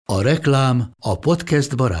A reklám a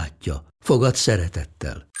podcast barátja. Fogad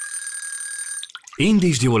szeretettel.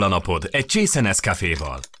 Indítsd jól a napod egy csésze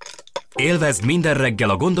Nescaféval. Élvezd minden reggel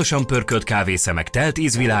a gondosan pörkölt kávészemek telt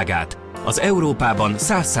ízvilágát, az Európában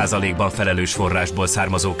 100%-ban felelős forrásból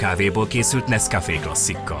származó kávéból készült Nescafé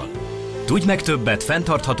klasszikkal. Tudj meg többet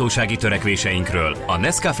fenntarthatósági törekvéseinkről a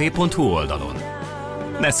nescafé.hu oldalon.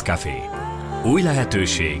 Nescafé. Új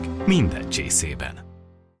lehetőség minden csészében.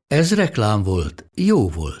 Ez reklám volt, jó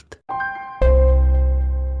volt.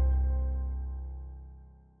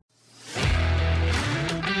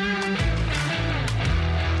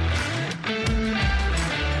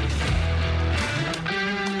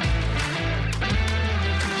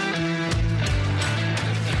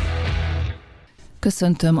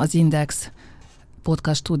 Köszöntöm az Index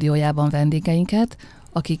podcast stúdiójában vendégeinket,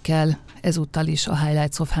 akikkel ezúttal is a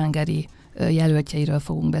Highlights of Hungary jelöltjeiről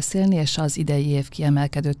fogunk beszélni, és az idei év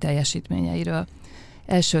kiemelkedő teljesítményeiről.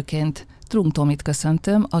 Elsőként Trunk Tomit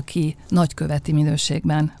köszöntöm, aki nagyköveti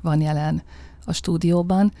minőségben van jelen a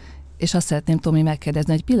stúdióban, és azt szeretném, Tomi,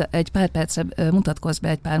 megkérdezni, egy pár percre mutatkozz be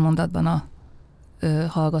egy pár mondatban a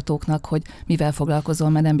hallgatóknak, hogy mivel foglalkozol,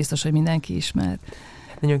 mert nem biztos, hogy mindenki ismer.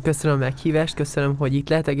 Nagyon köszönöm a meghívást, köszönöm, hogy itt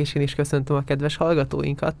lehetek, és én is köszöntöm a kedves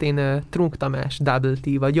hallgatóinkat. Én Trunk Tamás Double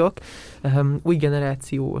T vagyok, új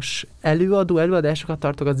generációs előadásokat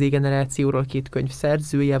tartok az Z-generációról, 2 könyv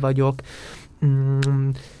szerzője vagyok,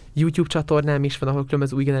 YouTube csatornám is van, ahol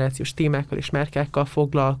különböző új generációs témákkal és márkákkal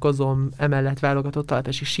foglalkozom, emellett válogatott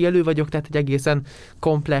alapesi síelő vagyok, tehát egy egészen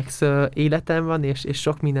komplex életem van, és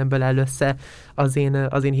sok mindenből áll össze az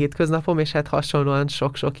én hétköznapom, és hát hasonlóan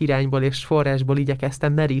sok-sok irányból és forrásból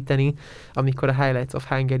igyekeztem meríteni, amikor a Highlights of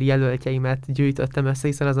Hungary jelöltjeimet gyűjtöttem össze,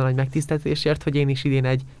 hiszen az a nagy megtiszteltetésért, hogy én is idén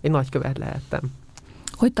egy nagykövet lehettem.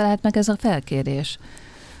 Hogy talált meg ez a felkérés?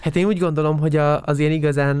 Hát én úgy gondolom, hogy az ilyen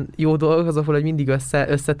igazán jó dolgok azok, hogy mindig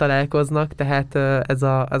összetalálkoznak, tehát ez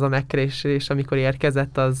a megkeresés, amikor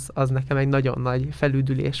érkezett, az nekem egy nagyon nagy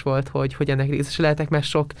felüdülés volt, hogy ennek részes lehetek, mert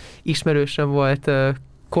sok ismerősöm volt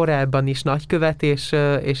korábban is nagykövet,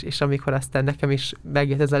 és amikor aztán nekem is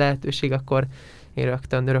megjött ez a lehetőség, akkor én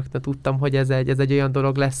rögtön tudtam, hogy ez egy olyan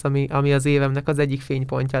dolog lesz, ami az évemnek az egyik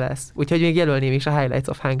fénypontja lesz. Úgyhogy még jelölném is a Highlights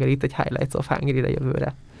of Hungary-t egy Highlights of Hungary-re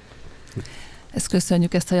jövőre. Ezt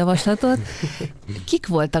köszönjük, ezt a javaslatot. Kik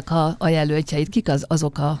voltak a jelöltjeid? Kik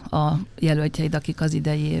azok a jelöltjeid, akik az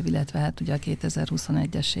idei év, illetve hát ugye a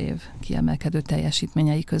 2021-es év kiemelkedő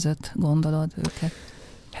teljesítményei között gondolod őket?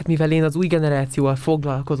 Hát mivel én az új generációval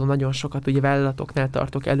foglalkozom nagyon sokat, ugye vállalatoknál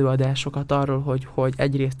tartok előadásokat arról, hogy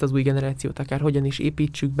egyrészt az új generációt akár hogyan is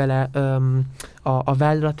építsük bele a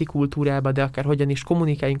vállalati kultúrába, de akár hogyan is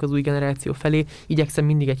kommunikáljunk az új generáció felé, igyekszem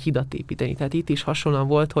mindig egy hidat építeni. Tehát itt is hasonlóan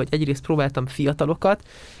volt, hogy egyrészt próbáltam fiatalokat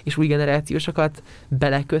és új generációsokat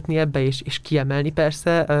belekötni ebbe, és kiemelni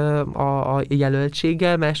persze a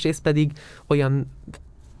jelöltséggel, másrészt pedig olyan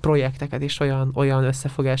projekteket és olyan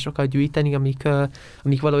összefogásokat gyűjteni,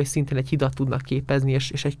 amik valahogy szintén egy hidat tudnak képezni,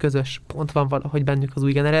 és egy közös pont van valahogy bennük az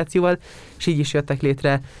új generációval, és így is jött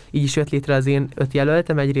létre az én 5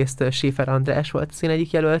 jelöltem. Egyrészt Schäfer András volt az én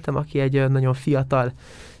egyik jelöltem, aki egy nagyon fiatal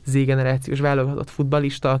Z-generációs válogatott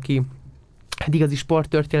futballista, aki igazi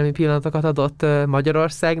sporttörténelmi pillanatokat adott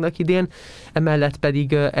Magyarországnak idén, emellett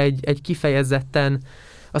pedig egy kifejezetten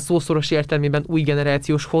a szószoros értelmében új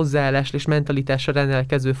generációs hozzáállás és mentalitásra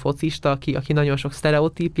rendelkező focista, aki nagyon sok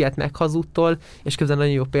sztereotípiát meghazudtol, és közben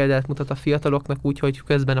nagyon jó példát mutat a fiataloknak, úgyhogy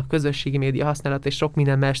közben a közösségi média használat és sok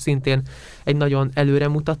minden más szintén egy nagyon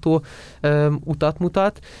előremutató utat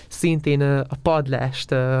mutat. Szintén a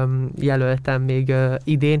padlást jelöltem még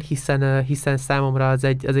idén, hiszen számomra az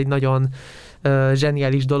egy nagyon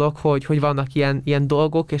zseniális dolog, hogy vannak ilyen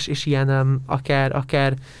dolgok, és ilyen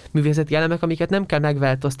akár művészeti elemek, amiket nem kell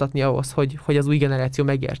megváltoztatni ahhoz, hogy az új generáció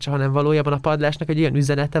megértse, hanem valójában a padlásnak egy olyan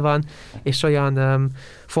üzenete van, és olyan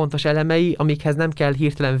fontos elemei, amikhez nem kell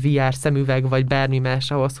hirtelen VR szemüveg, vagy bármi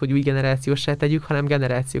más ahhoz, hogy új generációsá tegyük, hanem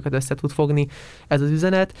generációkat össze tud fogni ez az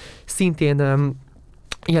üzenet. Szintén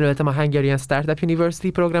jelöltem a Hungarian Startup University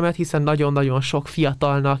programet, hiszen nagyon-nagyon sok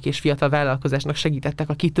fiatalnak és fiatal vállalkozásnak segítettek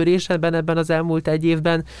a kitörésben ebben az elmúlt egy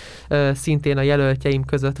évben. Szintén a jelöltjeim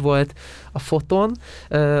között volt a Foton,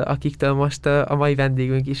 akiktől most a mai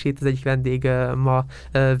vendégünk is itt, az egyik vendég ma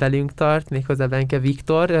velünk tart, méghozzá Benke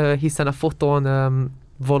Viktor, hiszen a Foton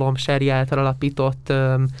Volom Seri által alapított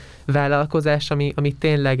vállalkozás, ami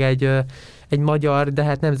tényleg egy magyar, de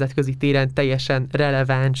hát nemzetközi téren teljesen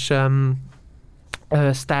releváns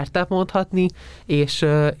startup mondhatni,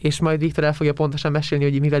 és majd Viktor el fogja pontosan mesélni,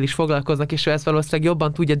 hogy mivel is foglalkoznak, és ő ezt valószínűleg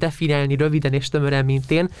jobban tudja definiálni röviden és tömören,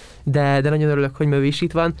 mint én, de nagyon örülök, hogy ő is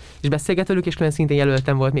itt van, és beszélget velük, és külön szintén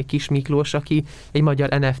jelöltem volt még Kis Miklós, aki egy magyar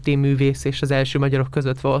NFT művész, és az első magyarok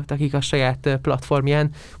között volt, akik a saját platformján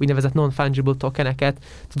úgynevezett non-fungible tokeneket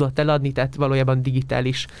tudott eladni, tehát valójában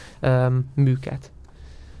digitális műket.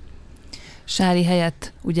 Sári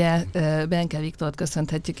helyett ugye Benke Viktort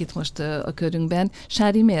köszönhetjük itt most a körünkben.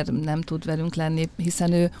 Sári miért nem tud velünk lenni,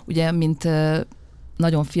 hiszen ő ugye mint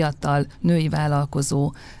nagyon fiatal női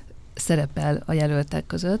vállalkozó szerepel a jelöltek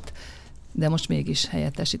között, de most mégis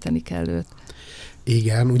helyettesíteni kell őt.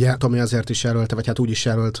 Igen, ugye Tomi azért is jelölte, vagy hát úgy is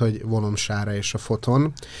jelölt, hogy vonom Sára és a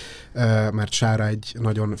foton, mert Sára egy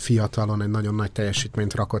nagyon fiatalon, egy nagyon nagy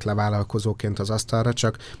teljesítményt rakott le vállalkozóként az asztalra,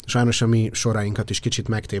 csak sajnos a mi sorainkat is kicsit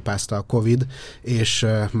megtépázta a Covid, és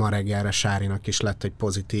ma reggelre Sárinak is lett egy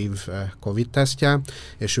pozitív Covid-tesztje,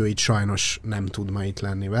 és ő így sajnos nem tud ma itt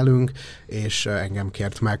lenni velünk, és engem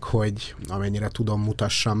kért meg, hogy amennyire tudom,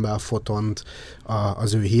 mutassam be a fotont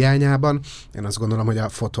az ő hiányában. Én azt gondolom, hogy a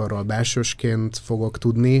fotonról belsősként fogok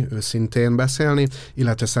tudni őszintén beszélni,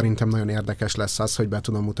 illetve szerintem nagyon érdekes lesz az, hogy be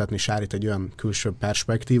tudom mutatni Sárit egy olyan külső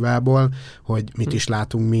perspektívából, hogy mit is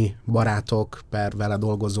látunk mi barátok, vele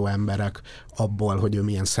dolgozó emberek abból, hogy ő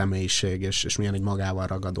milyen személyiség, és milyen egy magával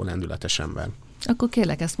ragadó lendületes ember. Akkor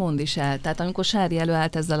kérlek, ezt mondd is el. Tehát amikor Sári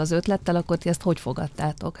előállt ezzel az ötlettel, akkor ti ezt hogy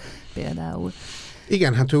fogadtátok például?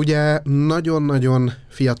 Igen, hát ő ugye nagyon-nagyon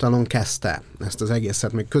fiatalon kezdte ezt az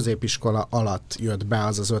egészet, még középiskola alatt jött be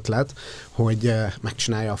az ötlet, hogy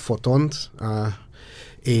megcsinálja a fotont,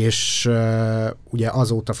 és ugye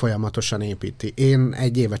azóta folyamatosan építi. Én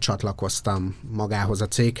 1 éve csatlakoztam magához a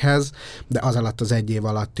céghez, de az alatt az 1 év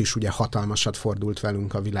alatt is ugye hatalmasat fordult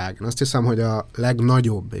velünk a világon. Azt hiszem, hogy a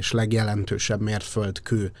legnagyobb és legjelentősebb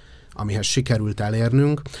mérföldkő, amihez sikerült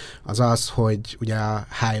elérnünk, az az, hogy ugye a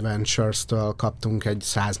High Ventures-től kaptunk egy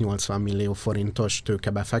 180 millió forintos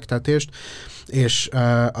tőkebefektetést, és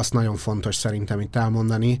azt nagyon fontos szerintem itt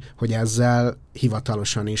elmondani, hogy ezzel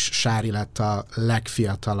hivatalosan is Sári lett a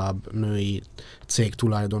legfiatalabb női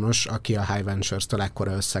cégtulajdonos, aki a High Ventures-től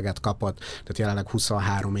ekkora összeget kapott, tehát jelenleg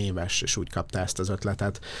 23 éves, és úgy kapta ezt az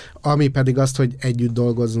ötletet. Ami pedig azt, hogy együtt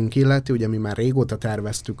dolgozzunk illeti, ugye mi már régóta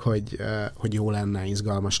terveztük, hogy jó lenne,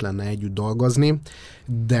 izgalmas lenne együtt dolgozni,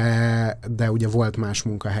 de ugye volt más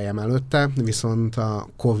munkahelyem előtte, viszont a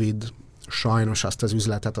Covid sajnos azt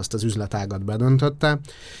az üzletágat bedöntötte,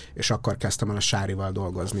 és akkor kezdtem el a Sárival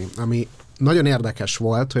dolgozni. Ami nagyon érdekes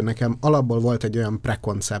volt, hogy nekem alapból volt egy olyan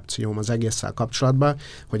prekoncepcióm az egésszel kapcsolatban,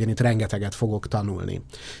 hogy én itt rengeteget fogok tanulni.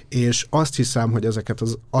 És azt hiszem, hogy ezeket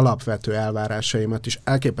az alapvető elvárásaimat is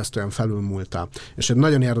elképesztően felülmúlta. És egy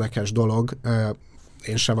nagyon érdekes dolog,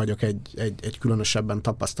 én sem vagyok egy különösebben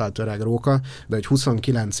tapasztalt öreg róka, de egy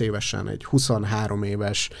 29 évesen, egy 23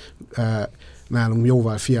 éves nálunk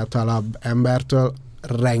jóval fiatalabb embertől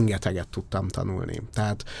rengeteget tudtam tanulni.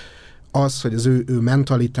 Tehát az, hogy az ő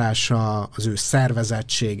mentalitása, az ő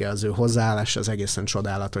szervezettsége, az ő hozzáállása az egészen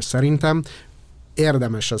csodálatos szerintem.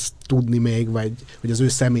 Érdemes azt tudni még, vagy hogy az ő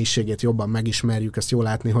személyiségét jobban megismerjük, ezt jól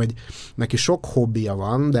látni, hogy neki sok hobbija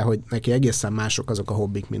van, de hogy neki egészen mások azok a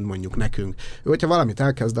hobbik, mint mondjuk nekünk. Ő, hogyha valamit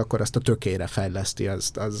elkezd, akkor azt a tökére fejleszti,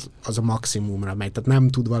 az a maximumra megy. Tehát nem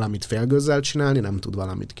tud valamit félgőzzel csinálni, nem tud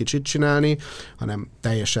valamit kicsit csinálni, hanem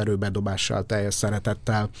teljes erőbedobással, teljes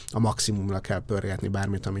szeretettel a maximumra kell pörgetni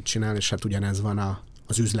bármit, amit csinál, és hát ugyanez van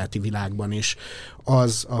az üzleti világban is.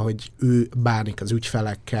 Az, ahogy ő bánik az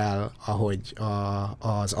ügyfelekkel, ahogy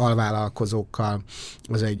az alvállalkozókkal,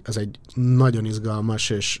 az egy nagyon izgalmas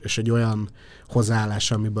és egy olyan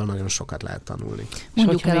hozzáállás, amiből nagyon sokat lehet tanulni.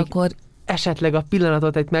 Mondjuk el akkor... Esetleg a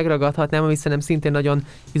pillanatot egy megragadhatnám, ami szerintem szintén nagyon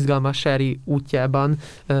izgalmas Sári útjában,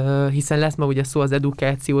 hiszen lesz ma ugye szó az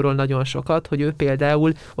edukációról nagyon sokat, hogy ő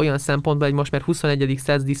például olyan szempontból egy most már 21.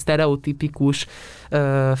 századi sztereotipikus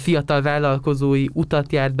fiatal vállalkozói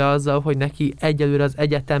utat járt be azzal, hogy neki egyelőre az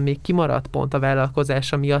egyetem még kimaradt pont a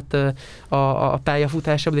vállalkozása miatt a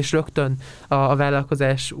pályafutásából, és rögtön a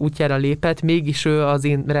vállalkozás útjára lépett. Mégis ő az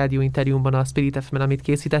én rádióinterjúmban, a Spirit FM-en, amit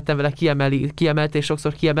készítettem vele, kiemelt és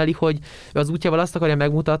sokszor kiemeli, hogy az útjával azt akarja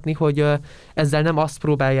megmutatni, hogy ezzel nem azt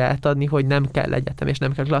próbálja átadni, hogy nem kell egyetem és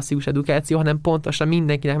nem kell klasszikus edukáció, hanem pontosan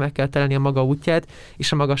mindenkinek meg kell találni a maga útját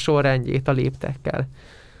és a maga sorrendjét a léptekkel.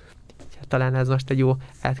 Talán ez most egy jó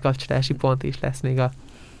átkapcsolási pont is lesz még a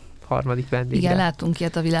harmadik vendégre. Igen, látunk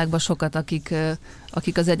ilyet a világban sokat,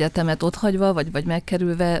 akik az egyetemet otthagyva, vagy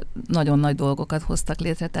megkerülve nagyon nagy dolgokat hoztak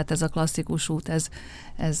létre, tehát ez a klasszikus út,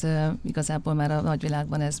 ez igazából már a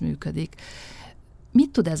nagyvilágban ez működik. Mit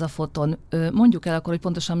tud ez a foton? Mondjuk el akkor, hogy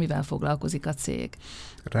pontosan mivel foglalkozik a cég.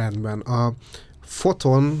 Rendben.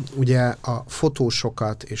 Foton ugye a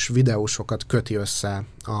fotósokat és videósokat köti össze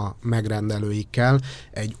a megrendelőikkel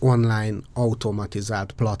egy online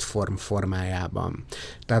automatizált platform formájában.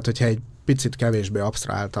 Tehát, hogyha egy picit kevésbé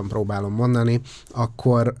absztraháltan próbálom mondani,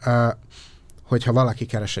 akkor hogyha valaki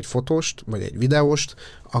keres egy fotóst, vagy egy videóst,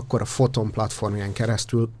 akkor a Foton platformján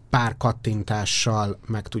keresztül pár kattintással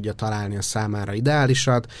meg tudja találni a számára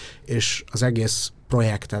ideálisat, és az egész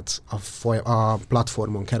projektet a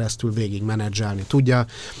platformon keresztül végig menedzselni tudja,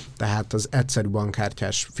 tehát az egyszerű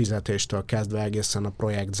bankkártyás fizetéstől kezdve egészen a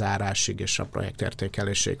projekt zárásig és a projekt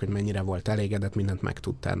értékelésig, hogy mennyire volt elégedett, mindent meg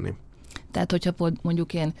tud tenni. Tehát, hogyha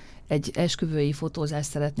mondjuk én egy esküvői fotózást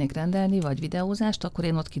szeretnék rendelni, vagy videózást, akkor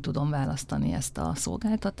én ott ki tudom választani ezt a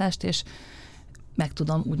szolgáltatást, és meg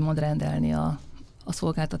tudom úgymond rendelni a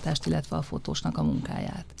szolgáltatást, illetve a fotósnak a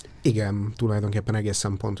munkáját. Igen, tulajdonképpen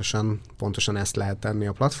egészen pontosan ezt lehet tenni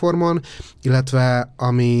a platformon, illetve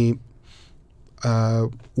ami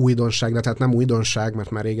újdonság, de tehát nem újdonság, mert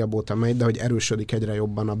már régebb óta megy, de hogy erősödik egyre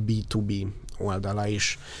jobban a B2B oldala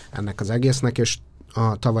is ennek az egésznek, és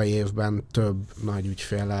a tavalyi évben több nagy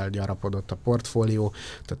ügyféllel gyarapodott a portfólió,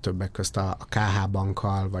 tehát többek közt a KH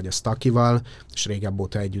Bankkal vagy a Stakival, és régebb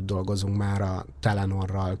óta együtt dolgozunk már a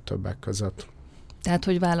Telenorral többek között. Tehát,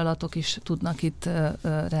 hogy vállalatok is tudnak itt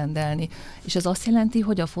rendelni. És ez azt jelenti,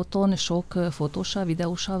 hogy a Foton sok fotóssal,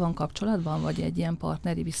 videóssal van kapcsolatban, vagy egy ilyen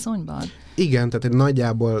partneri viszonyban? Igen, tehát egy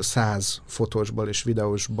nagyjából 100 fotósból és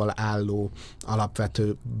videósból álló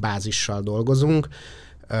alapvető bázissal dolgozunk,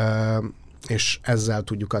 és ezzel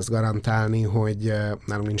tudjuk azt garantálni, hogy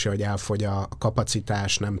nálunk nincs, hogy elfogy a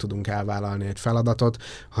kapacitás, nem tudunk elvállalni egy feladatot,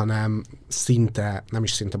 hanem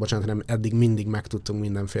hanem eddig mindig meg tudtunk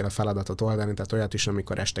mindenféle feladatot oldani, tehát olyat is,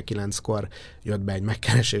 amikor este 9-kor jött be egy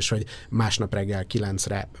megkeresés, hogy másnap reggel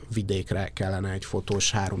 9-re vidékre kellene egy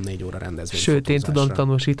fotós 3-4 óra rendezvény. Sőt, én tudom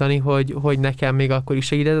tanúsítani, hogy nekem még akkor is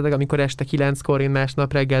segítettek, amikor este 9-kor én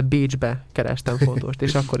másnap reggel Bécsbe kerestem fotóst,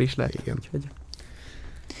 és akkor is lett. Igen. Úgyhogy...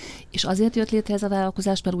 És azért jött létre ez a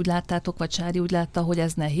vállalkozás, mert úgy láttátok, vagy Sári úgy látta, hogy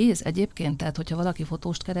ez nehéz egyébként? Tehát, hogyha valaki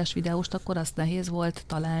fotóst keres, videóst, akkor azt nehéz volt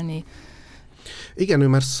találni? Igen, ő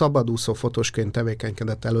már szabadúszó fotósként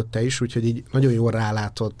tevékenykedett előtte is, úgyhogy így nagyon jól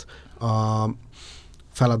rálátott a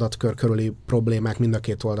feladatkör körüli problémák mind a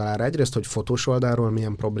két oldalára. Egyrészt, hogy fotós oldalról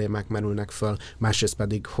milyen problémák merülnek föl, másrészt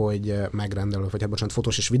pedig, hogy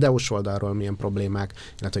fotós és videós oldalról milyen problémák,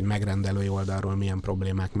 illetve hogy megrendelői oldalról milyen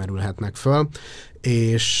problémák merülhetnek föl.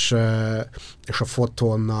 És a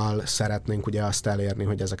Fotonnal szeretnénk ugye azt elérni,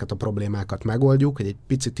 hogy ezeket a problémákat megoldjuk, hogy egy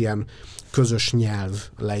picit ilyen közös nyelv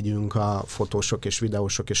legyünk a fotósok és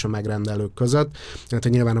videósok és a megrendelők között. Tehát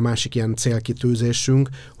nyilván a másik ilyen célkitűzésünk,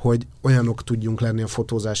 hogy olyanok tudjunk lenni a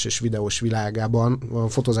fotózás és videós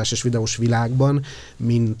világban,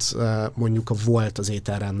 mint mondjuk volt az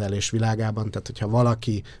ételrendelés világában. Tehát, hogyha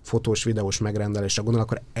valaki fotós, videós megrendelésre gondol,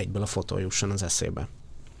 akkor egyből a fotó jusson az eszébe.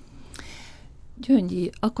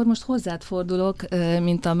 Gyöngyi, akkor most hozzád fordulok,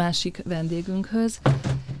 mint a másik vendégünkhöz.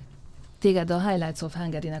 Téged a Highlights of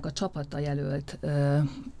Hungary-nek a csapata jelölt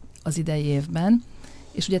az idei évben,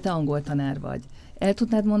 és ugye te angol tanár vagy. El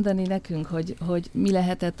tudnád mondani nekünk, hogy mi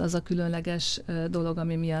lehetett az a különleges dolog,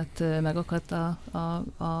 ami miatt megakadt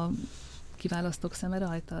a kiválasztók szeme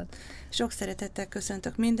rajtad? Sok szeretettel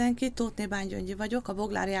köszöntök mindenkit, Tóthné Bány Gyöngyi vagyok, a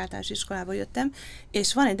Boglári Általános Iskolába jöttem,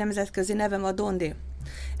 és van egy nemzetközi nevem, a Dondi.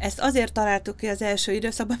 Ezt azért találtuk ki az első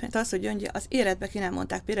időszakban, mert az, hogy Gyöngyi, az életbe ki nem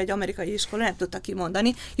mondták, például egy amerikai iskola nem tudta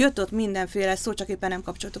kimondani, jött ott mindenféle szó, csak éppen nem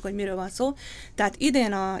kapcsoltuk, hogy miről van szó. Tehát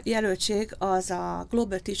idén a jelöltség az a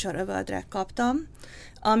Global Teacher Award-re kaptam,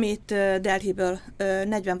 amit Delhiből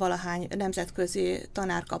 40-valahány nemzetközi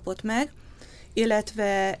tanár kapott meg,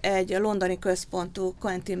 illetve egy londoni központú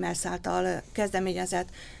Quentin Mers által kezdeményezett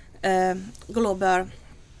Global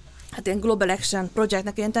Action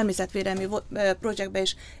projektnek, ilyen természetvédelmi projektben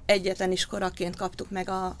is egyetlen iskolaként kaptuk meg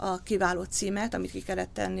a kiváló címet, amit ki kellett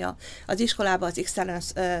tenni az iskolába, az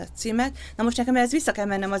Excellence címet. Na most nekem ez vissza kell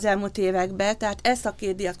mennem az elmúlt évekbe, tehát ezt a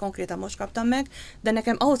 2 díjat konkrétan most kaptam meg, de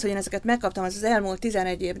nekem ahhoz, hogy én ezeket megkaptam, az elmúlt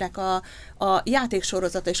 11 évnek a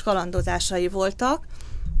játéksorozata és kalandozásai voltak,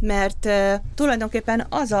 mert tulajdonképpen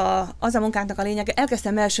az a munkánknak a lényege,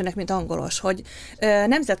 elkezdtem elsőnek, mint angolos, hogy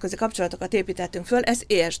nemzetközi kapcsolatokat építettünk föl, ez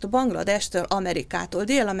értsd, Bangladestől, Amerikától,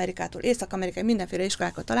 Dél-Amerikától, Észak-Amerikai mindenféle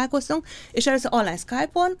iskolákkal találkoztunk, és először online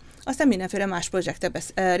Skype-on, aztán mindenféle más projektben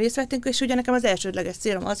részt vettünk, és ugye nekem az elsődleges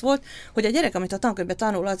célom az volt, hogy a gyerek, amit a tankönyvben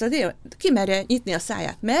tanul, az ki merje nyitni a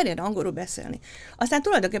száját, merjen angolul beszélni. Aztán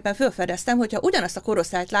tulajdonképpen felfedeztem, hogyha ugyanazt a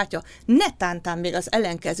korosztályt látja netántán még az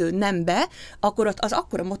ellenkező nembe, akkor ott az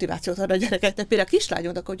akkora motivációt ad a gyerekeknek. Például a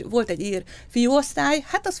kislányomnak, hogy volt egy ír fiúosztály,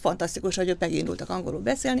 hát az fantasztikus, hogy ők megindultak angolul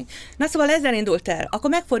beszélni. Na szóval ezzel indult el. Akkor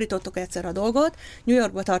megfordítottuk egyszer a dolgot, New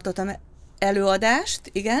Yorkba tartottam előadást,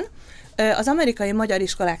 igen, az amerikai magyar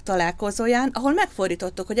iskolák találkozóján, ahol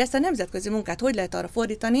megfordítottuk, hogy ezt a nemzetközi munkát hogy lehet arra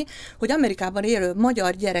fordítani, hogy Amerikában élő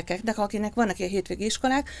magyar gyerekeknek, akinek vannak ilyen hétvégi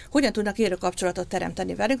iskolák, hogyan tudnak élő kapcsolatot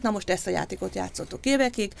teremteni velük. Na most ezt a játékot játszottuk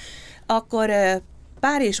évekig. Akkor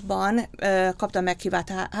Párizsban kaptam meghívást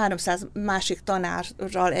 300 másik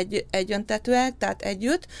tanárral egyöntetően, tehát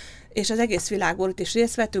együtt, és az egész világból itt is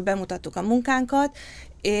részt vettük, bemutattuk a munkánkat,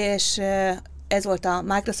 és ez volt a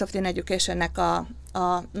Microsoft in Education-nek a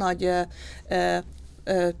nagy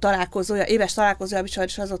találkozója, éves találkozója, és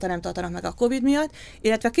sajnos azóta nem tartanak meg a Covid miatt,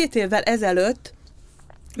 illetve 2 évvel ezelőtt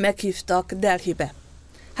meghívtak Delhibe.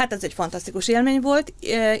 Hát ez egy fantasztikus élmény volt,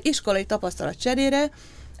 iskolai tapasztalat cserére.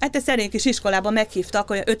 Hát egy szerény kis iskolában meghívtak,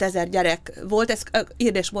 olyan 5000 gyerek volt, ez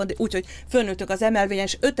írdésmond úgy, hogy fölnőttünk az emelvényen,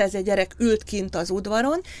 és 5000 gyerek ült kint az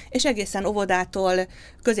udvaron, és egészen óvodától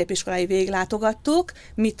középiskolai végig látogattuk.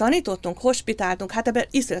 Mi tanítottunk, hospitáltunk, hát ebben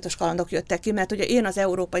iszonyatos kalandok jöttek ki, mert ugye én az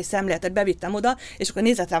európai szemléletet bevittem oda, és akkor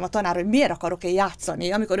nézett rám a tanár, hogy miért akarok én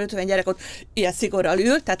játszani, amikor 50 gyerek ott ilyen szigorral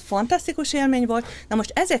ült, tehát fantasztikus élmény volt. Na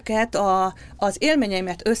most ezeket az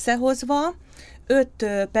élményeimet összehozva, 5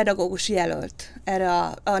 pedagógus jelölt erre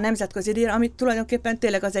a nemzetközi díjra, amit tulajdonképpen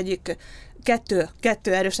tényleg az egyik,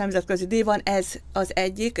 kettő erős nemzetközi díj van, ez az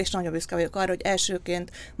egyik, és nagyon büszke vagyok arra, hogy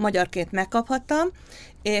elsőként, magyarként megkaphattam,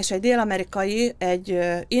 és egy dél-amerikai, egy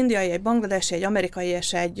indiai, egy bangladesi, egy amerikai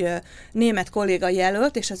és egy német kolléga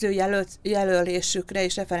jelölt, és az ő jelölésükre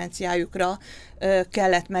és referenciájukra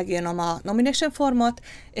kellett megírnom a nomination formot,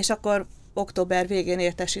 és akkor október végén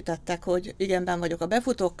értesítettek, hogy igen, benn vagyok a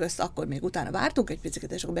befutók közt, akkor még utána vártunk egy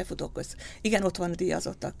picit, és akkor befutók közt. Igen, ott van a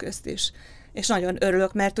díjazottak közt is. És nagyon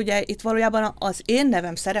örülök, mert ugye itt valójában az én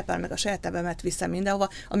nevem szerepel, meg a saját nevemet viszem mindenhova,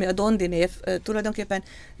 ami a Dondi név tulajdonképpen,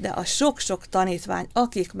 de a sok-sok tanítvány,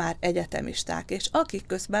 akik már egyetemisták, és akik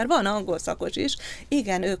közt már van angol szakos is,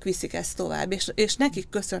 igen, ők viszik ezt tovább, és nekik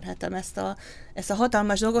köszönhetem ezt a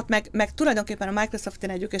hatalmas dolgot, meg tulajdonképpen a Microsoft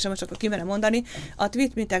Education, most akkor kimerem mondani, a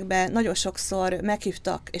tweetmeetekben nagyon sokszor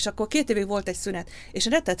meghívtak, és akkor 2 évig volt egy szünet, és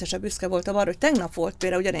rettenetesen büszke voltam arra, hogy tegnap volt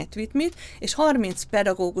például ugyanegy tweetmeet, és 30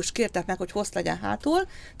 pedagógus kértek meg, hogy hossz legyen hátul,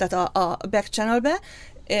 tehát a back channelbe,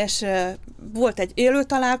 és volt egy élő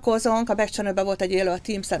találkozónk, a back channelben volt egy élő a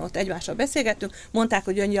Teams-en, ott egymással beszélgettünk, mondták,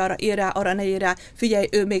 hogy jönnyi arra, ír rá, arra ne ír rá, figyelj,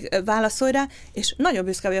 ő még válaszolj rá, és nagyon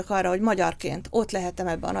büszke vagyok arra, hogy magyarként ott lehettem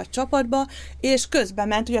ebben a nagy csapatba, és közben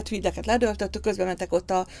ment, ugye a tweeteket ledöltöttük, közben mentek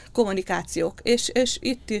ott a kommunikációk, és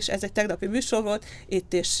itt is, ez egy tegnapi műsor volt,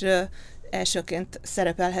 itt is elsőként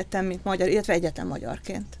szerepelhettem, mint magyar, illetve egyetem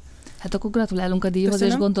magyarként. Hát akkor gratulálunk a díjhoz,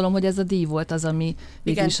 köszönöm. És gondolom, hogy ez a díj volt az, ami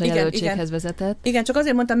végül is a jelöltséghez vezetett. Igen, csak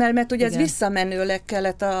azért mondtam el, mert ugye ez visszamenőleg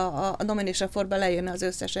kellett a nomination formba leírni az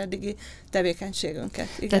összes eddigi tevékenységünket.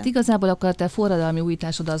 Igen. Tehát igazából akkor a te forradalmi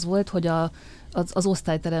újításod az volt, hogy az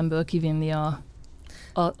osztályteremből kivinni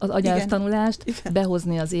az anyanyelvtanulást,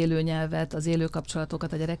 behozni az élő nyelvet, az élő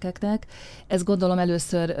kapcsolatokat a gyerekeknek. Ez gondolom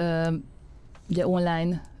először ugye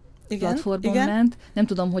online platformon ment. Nem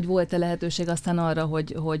tudom, hogy volt-e lehetőség aztán arra,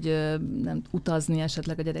 hogy nem utazni,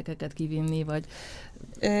 esetleg a gyerekeket kivinni, vagy...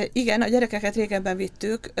 Igen, a gyerekeket régebben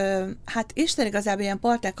vittük. Hát Isten igazából ilyen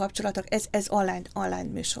partner kapcsolatok, ez online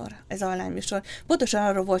műsor. Ez online műsor. Pontosan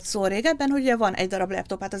arról volt szó régebben, hogy ugye van egy darab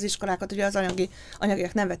laptop, hát az iskolákat ugye az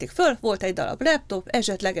anyagiak nem vetik föl, volt egy darab laptop,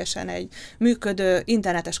 esetlegesen egy működő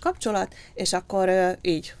internetes kapcsolat, és akkor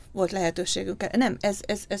így volt lehetőségünk. Nem,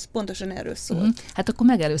 ez pontosan erről szól. Hát akkor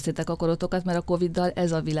megelőztétek a korotokat, mert a Covid-dal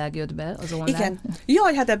ez a világ jött be, az online. Igen.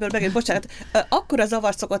 Jaj, hát ebből megint, bocsánat, akkora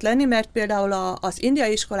zavar szokott lenni, mert például az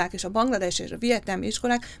indiai iskolák és a bangladesi és a vietnámi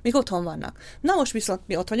iskolák még otthon vannak. Na most viszont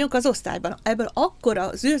mi ott vagyunk az osztályban. Ebből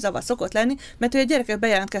akkora zűrzavar szokott lenni, mert ugye a gyerekek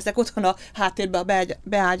bejelentkeztek otthon a háttérbe a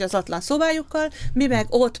beágyazatlan szobájukkal, mi meg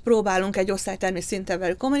ott próbálunk egy osztálytermi szinten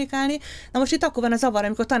velük kommunikálni. Na most itt akkor van a zavar,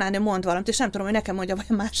 amikor tanárnő mond valamit, és nem tudom, hogy nekem mondja, vagy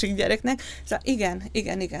a másik gyereknek. Szóval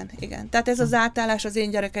igen. Tehát ez az átállás az én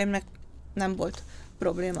gyerekeimnek nem volt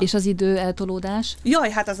probléma. És az idő eltolódás? Jaj,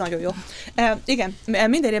 hát az nagyon jó. Igen,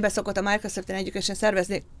 minden évben szokott a Microsoft Education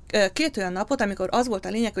szervezni 2 olyan napot, amikor az volt a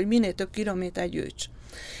lényeg, hogy minél több kilométer gyűjts.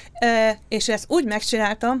 És ezt úgy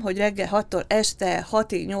megcsináltam, hogy reggel 6-tól este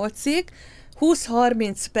 6-ig, 8-ig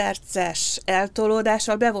 20-30 perces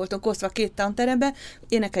eltolódással be voltunk osztva 2 tanterembe,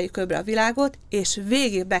 énekeljük Köbre a világot, és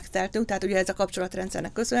végig megteltünk, tehát ugye ez a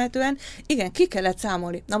kapcsolatrendszernek köszönhetően, igen, ki kellett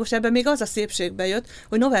számolni. Na most ebben még az a szépségbe jött,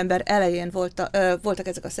 hogy november elején voltak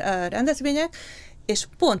ezek a rendezvények, és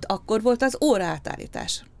pont akkor volt az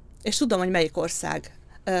óraátállítás. És tudom, hogy melyik ország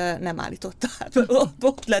nem állította.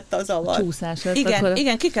 Ott lett a zavar. Csúszás lett.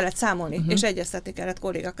 Igen, ki kellett számolni, és egyeztetni kellett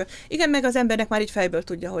kollégákkal. Igen, meg az embernek már így fejből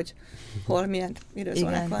tudja, hogy hol milyen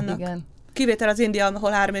időzónák vannak. Igen. Kivétel az India,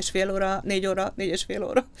 ahol 3,5 óra, 4 óra, 4,5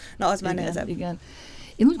 óra. Na, az már nehezebb. Igen.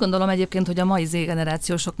 Én úgy gondolom egyébként, hogy a mai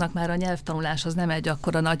Z-generációsoknak már a nyelvtanulás az nem egy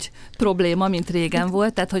akkora nagy probléma, mint régen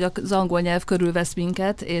volt, tehát hogy az angol nyelv körülvesz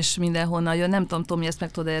minket, és mindenhonnan jön. Nem tudom, Tomi, ezt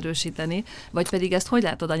meg tudod erősíteni, vagy pedig ezt hogy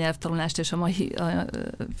látod a nyelvtanulást és a mai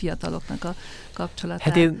fiataloknak a kapcsolatát?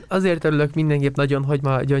 Hát én azért örülök mindenképp nagyon, hogy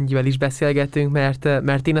ma Gyöngyivel is beszélgetünk,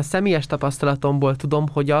 mert én a személyes tapasztalatomból tudom,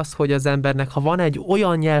 hogy az embernek, ha van egy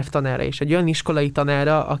olyan nyelvtanára és egy olyan iskolai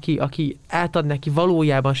tanára, aki átad neki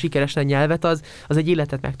valójában sikeresen nyelvet, az egy életet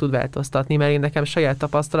meg tud változtatni, mert én nekem saját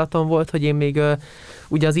tapasztalatom volt, hogy én még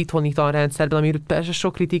ugye az itthoni tanrendszerben, ami persze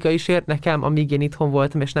sok kritika is ért nekem, amíg én itthon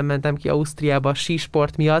voltam, és nem mentem ki Ausztriába a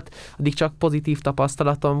sísport miatt, addig csak pozitív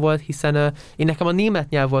tapasztalatom volt, hiszen én nekem a német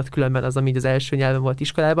nyelv volt különben az, ami az első nyelvem volt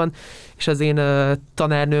iskolában, és az én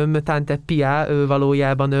tanárnőm, Tante Pia, ő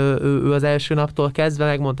valójában ő az első naptól kezdve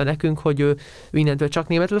megmondta nekünk, hogy ő innentől csak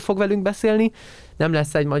németül fog velünk beszélni, nem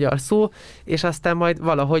lesz egy magyar szó, és aztán majd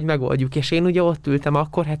valahogy megoldjuk. És én ugye ott ültem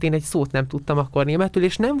akkor, hát én egy szót nem tudtam akkor németül,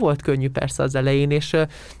 és nem volt könnyű persze az elején, és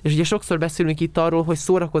ugye sokszor beszélünk itt arról, hogy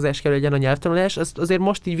szórakozás kell legyen a nyelvtanulás, az azért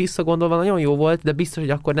most így visszagondolva nagyon jó volt, de biztos,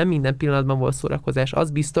 hogy akkor nem minden pillanatban volt szórakozás.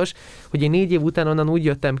 Az biztos, hogy én 4 év után onnan úgy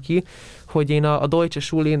jöttem ki, hogy én a Deutsche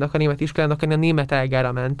Schulénak, a német iskolának a német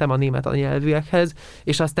ágára mentem, a német anyanyelvűekhez,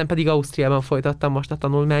 és aztán pedig Ausztriában folytattam most a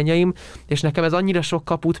tanulmányaim, és nekem ez annyira sok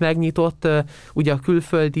kaput megnyitott, ugye a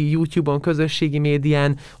külföldi YouTube-on, közösségi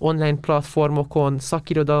médián, online platformokon,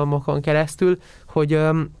 szakirodalmokon keresztül, hogy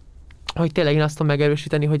tényleg én azt tudom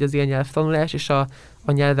megerősíteni, hogy az ilyen nyelvtanulás és a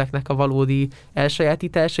nyelveknek a valódi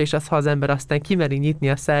elsajátítása, és az, ha az ember aztán kimeri nyitni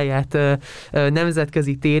a száját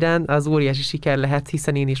nemzetközi téren, az óriási siker lehet,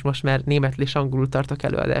 hiszen én is most már németül és angolul tartok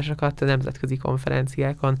előadásokat nemzetközi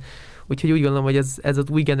konferenciákon. Úgyhogy úgy gondolom, hogy ez az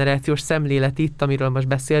új generációs szemlélet itt, amiről most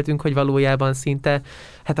beszéltünk, hogy valójában szinte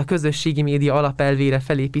hát a közösségi média alapelvére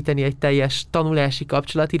felépíteni egy teljes tanulási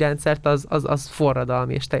kapcsolati rendszert, az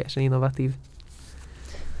forradalmi és teljesen innovatív.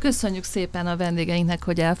 Köszönjük szépen a vendégeinknek,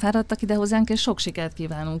 hogy elfáradtak ide hozzánk, és sok sikert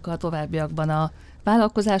kívánunk a továbbiakban a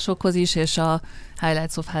vállalkozásokhoz is, és a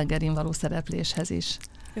Highlights of Hungary-n való szerepléshez is.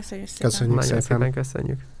 Köszönjük szépen. Köszönjük szépen.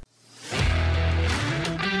 Köszönjük.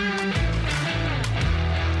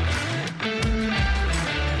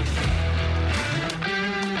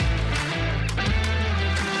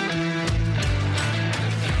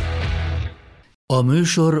 A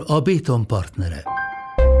műsor a Béton partnere.